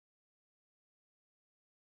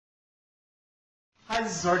Hi,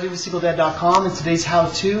 this is RJ and today's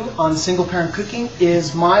how-to on single parent cooking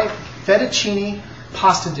is my fettuccine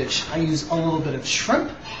pasta dish. I use a little bit of shrimp,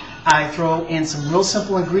 I throw in some real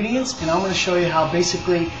simple ingredients, and I'm going to show you how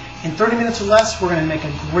basically in 30 minutes or less we're going to make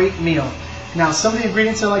a great meal. Now some of the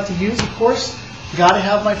ingredients I like to use, of course, got to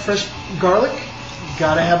have my fresh garlic,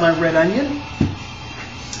 got to have my red onion,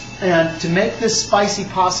 and to make this spicy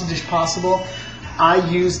pasta dish possible, I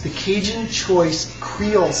use the Cajun Choice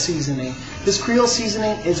Creole seasoning. This Creole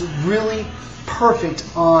seasoning is really perfect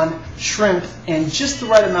on shrimp and just the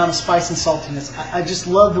right amount of spice and saltiness. I just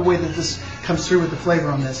love the way that this comes through with the flavor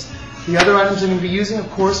on this. The other items I'm going to be using, of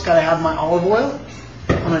course, got to have my olive oil.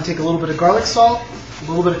 I'm going to take a little bit of garlic salt, a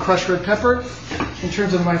little bit of crushed red pepper. In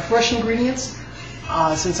terms of my fresh ingredients,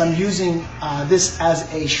 since I'm using this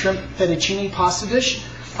as a shrimp fettuccine pasta dish,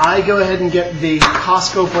 I go ahead and get the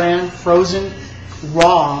Costco brand frozen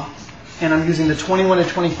raw, and I'm using the 21 to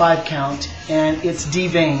 25 count, and it's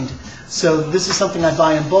deveined. So this is something I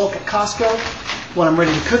buy in bulk at Costco. When I'm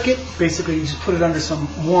ready to cook it, basically you just put it under some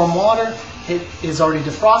warm water. It is already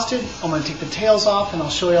defrosted. I'm going to take the tails off, and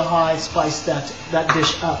I'll show you how I spice that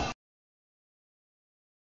dish up.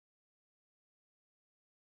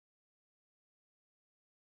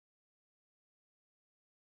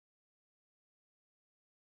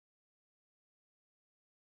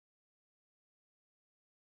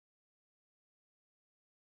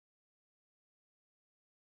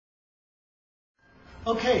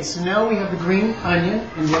 Okay, so now we have the green onion,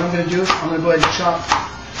 and what I'm going to do is I'm going to go ahead and chop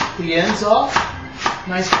the ends off.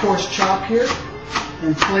 Nice coarse chop here,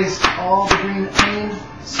 and place all the green onion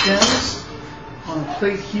stems on a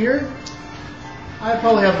plate here. I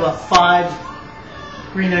probably have about 5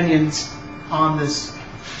 green onions on this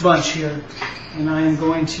bunch here, and I am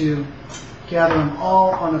going to gather them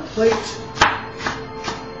all on a plate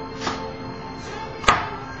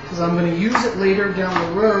because I'm going to use it later down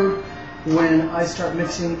the road when I start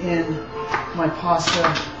mixing in my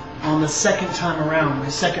pasta on the second time around, my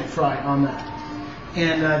second fry on that.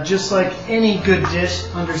 And just like any good dish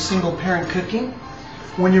under single parent cooking,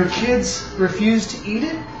 when your kids refuse to eat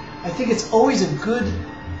it, I think it's always a good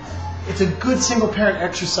single parent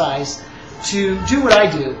exercise to do what I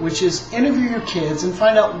do, which is interview your kids and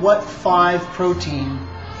find out what 5 protein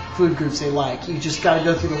food groups they like. You just got to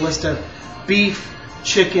go through the list of beef,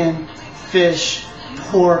 chicken, fish,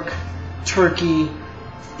 pork, turkey,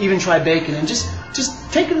 even try bacon, and just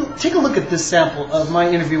take a look at this sample of my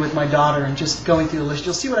interview with my daughter and just going through the list.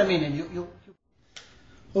 You'll see what I mean. And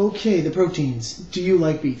Okay, the proteins. Do you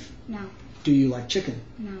like beef? No. Do you like chicken?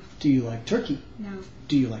 No. Do you like turkey? No.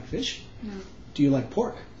 Do you like fish? No. Do you like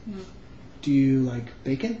pork? No. Do you like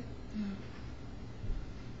bacon? No.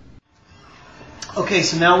 Okay,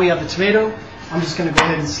 so now we have the tomato. I'm just going to go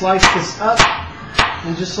ahead and slice this up.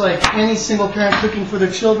 And just like any single parent cooking for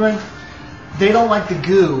their children, they don't like the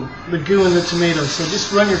goo in the tomato. So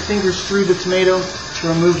just run your fingers through the tomato to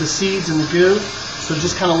remove the seeds and the goo. So it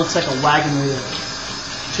just kind of looks like a wagon wheel.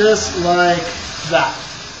 Just like that,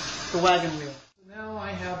 the wagon wheel. So now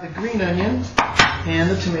I have the green onion and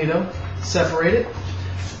the tomato separated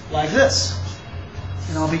like this.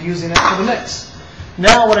 And I'll be using that for the mix.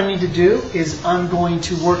 Now what I need to do is I'm going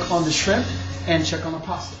to work on the shrimp and check on the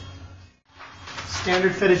pasta.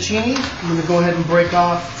 Standard fettuccine, I'm going to go ahead and break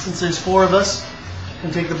off, since there's 4 of us,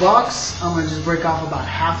 and take the box. I'm going to just break off about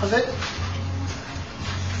half of it.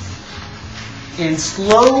 And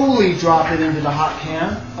slowly drop it into the hot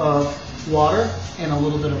pan of water and a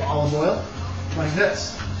little bit of olive oil, like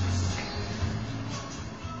this.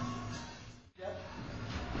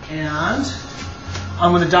 And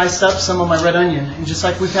I'm going to dice up some of my red onion. And just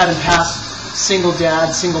like we've had in past single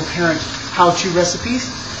dad, single parent how-to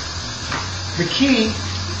recipes, the key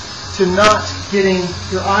to not getting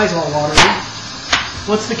your eyes all watery,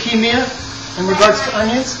 what's the key, Mia, in regards to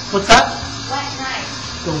onions? What's that? Wet knife.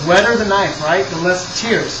 The wetter the knife, right? The less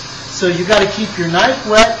tears. So you got to keep your knife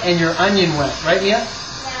wet and your onion wet, right, Mia?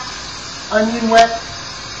 Yeah. Onion wet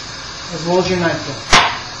as well as your knife wet.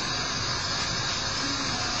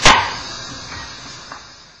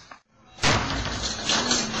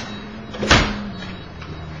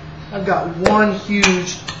 I've got 1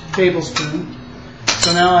 huge tablespoon.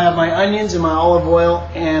 So now I have my onions and my olive oil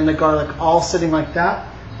and the garlic all sitting like that.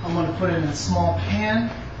 I'm going to put it in a small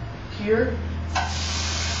pan here and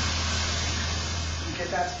get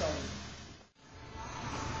that started.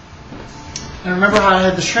 And remember how I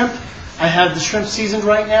had the shrimp? I have the shrimp seasoned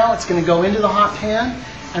right now. It's going to go into the hot pan,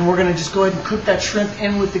 and we're going to just go ahead and cook that shrimp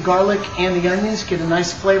in with the garlic and the onions, get a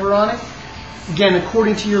nice flavor on it. Again,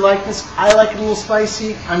 according to your likeness, I like it a little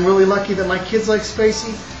spicy. I'm really lucky that my kids like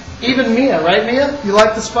spicy. Even Mia, right, Mia? You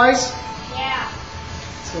like the spice? Yeah.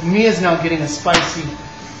 So Mia's now getting a spicy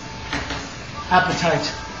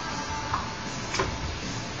appetite.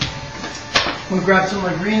 I'm going to grab some of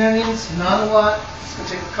my green onions, not a lot. Just going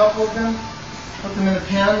to take a couple of them, put them in the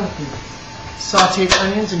pan with the sauteed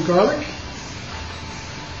onions and garlic.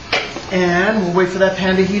 And we'll wait for that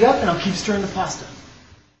pan to heat up, and I'll keep stirring the pasta.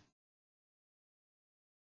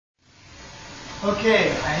 Okay,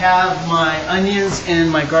 I have my onions and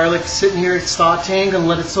my garlic sitting here sauteing. I'm going to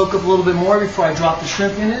let it soak up a little bit more before I drop the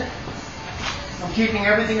shrimp in it. I'm keeping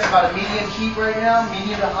everything at about a medium heat right now,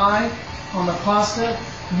 medium to high on the pasta,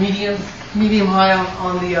 medium high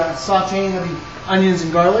on the sauteing of the onions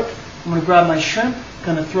and garlic. I'm going to grab my shrimp,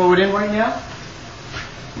 going to throw it in right now.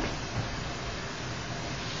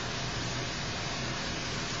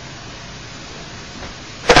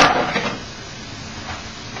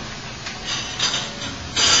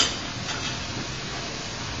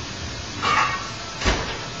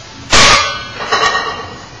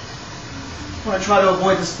 I want to try to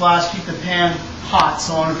avoid the splash, keep the pan hot,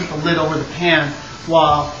 so I want to put the lid over the pan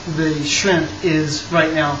while the shrimp is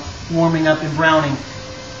right now warming up and browning.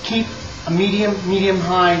 Keep a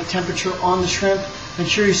medium-high temperature on the shrimp. Make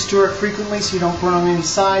sure you stir it frequently so you don't burn on any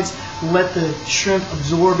sides. Let the shrimp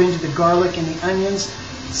absorb into the garlic and the onions.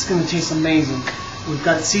 It's going to taste amazing. We've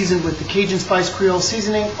got it seasoned with the Cajun Spice Creole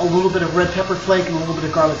seasoning, a little bit of red pepper flake, and a little bit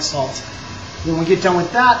of garlic salt. When we get done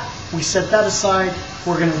with that, we set that aside.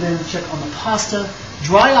 We're going to then check on the pasta,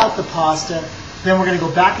 dry out the pasta, then we're going to go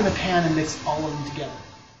back in the pan and mix all of them together.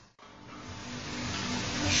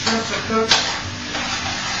 The shrimps are cooked.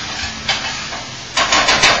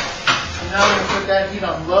 So now we're going to put that heat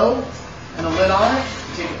on low and a lid on it,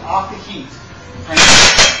 take it off the heat.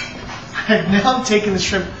 And now I'm taking the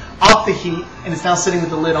shrimp off the heat and it's now sitting with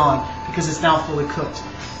the lid on because it's now fully cooked.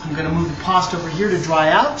 I'm going to move the pasta over here to dry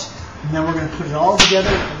out, and then we're going to put it all together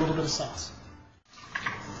with a little bit of sauce.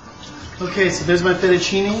 Okay, so there's my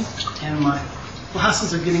fettuccine, and my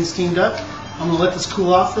glasses are getting steamed up. I'm going to let this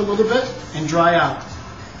cool off for a little bit and dry out.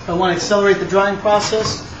 If I want to accelerate the drying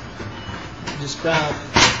process, just grab a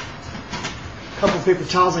couple of paper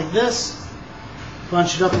towels like this,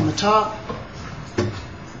 bunch it up on the top, and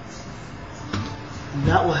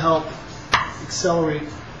that will help accelerate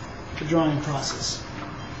the drying process.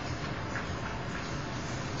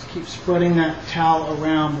 Just keep spreading that towel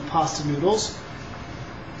around the pasta noodles.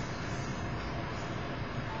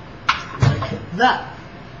 That.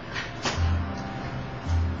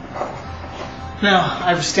 Now,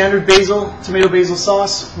 I have standard tomato basil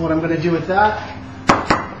sauce. What I'm going to do with that,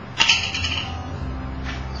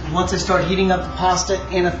 once I start heating up the pasta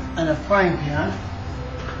in a frying pan,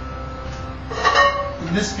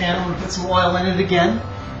 in this pan I'm going to put some oil in it again,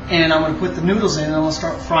 and I'm going to put the noodles in, and I'm going to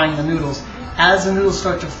start frying the noodles. As the noodles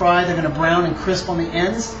start to fry, they're going to brown and crisp on the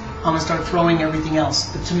ends. I'm going to start throwing everything else,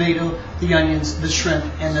 the tomato, the onions, the shrimp,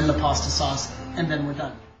 and then the pasta sauce, and then we're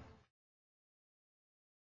done.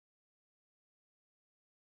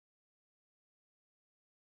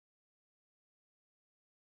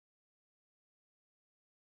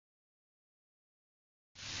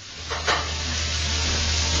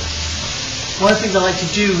 One of the things I like to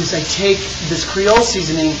do is I take this Creole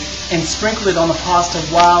seasoning and sprinkle it on the pasta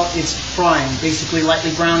while it's frying, basically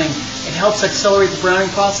lightly browning. It helps accelerate the browning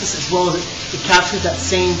process, as well as it captures that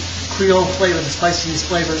same Creole flavor, the spiciness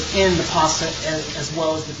flavor in the pasta as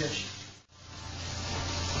well as the dish.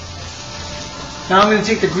 Now I'm going to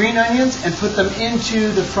take the green onions and put them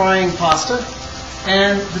into the frying pasta,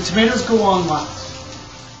 and the tomatoes go on last.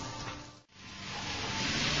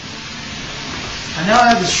 I now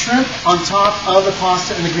have the shrimp on top of the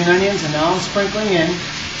pasta and the green onions, and now I'm sprinkling in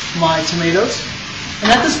my tomatoes.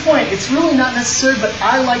 And at this point, it's really not necessary, but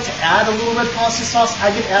I like to add a little red pasta sauce.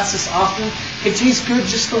 I get asked this often. It tastes good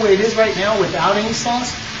just the way it is right now without any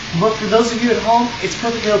sauce. But for those of you at home, it's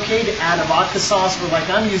perfectly okay to add a vodka sauce, or like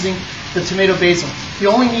I'm using, the tomato basil.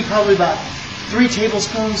 You only need probably about 3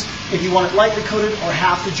 tablespoons if you want it lightly coated, or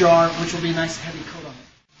half the jar, which will be a nice heavy coat on it.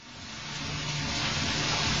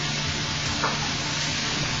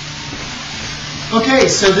 Okay,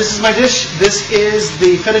 so this is my dish. This is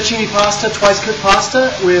the fettuccine pasta, twice cooked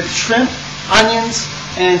pasta with shrimp, onions,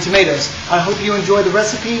 and tomatoes. I hope you enjoy the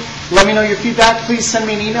recipe. Let me know your feedback. Please send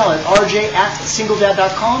me an email at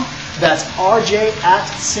rj@singledad.com. That's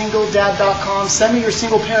rj@singledad.com. Send me your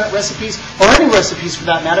single parent recipes, or any recipes for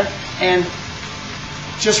that matter. And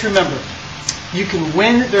just remember, you can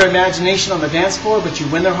win their imagination on the dance floor, but you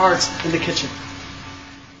win their hearts in the kitchen.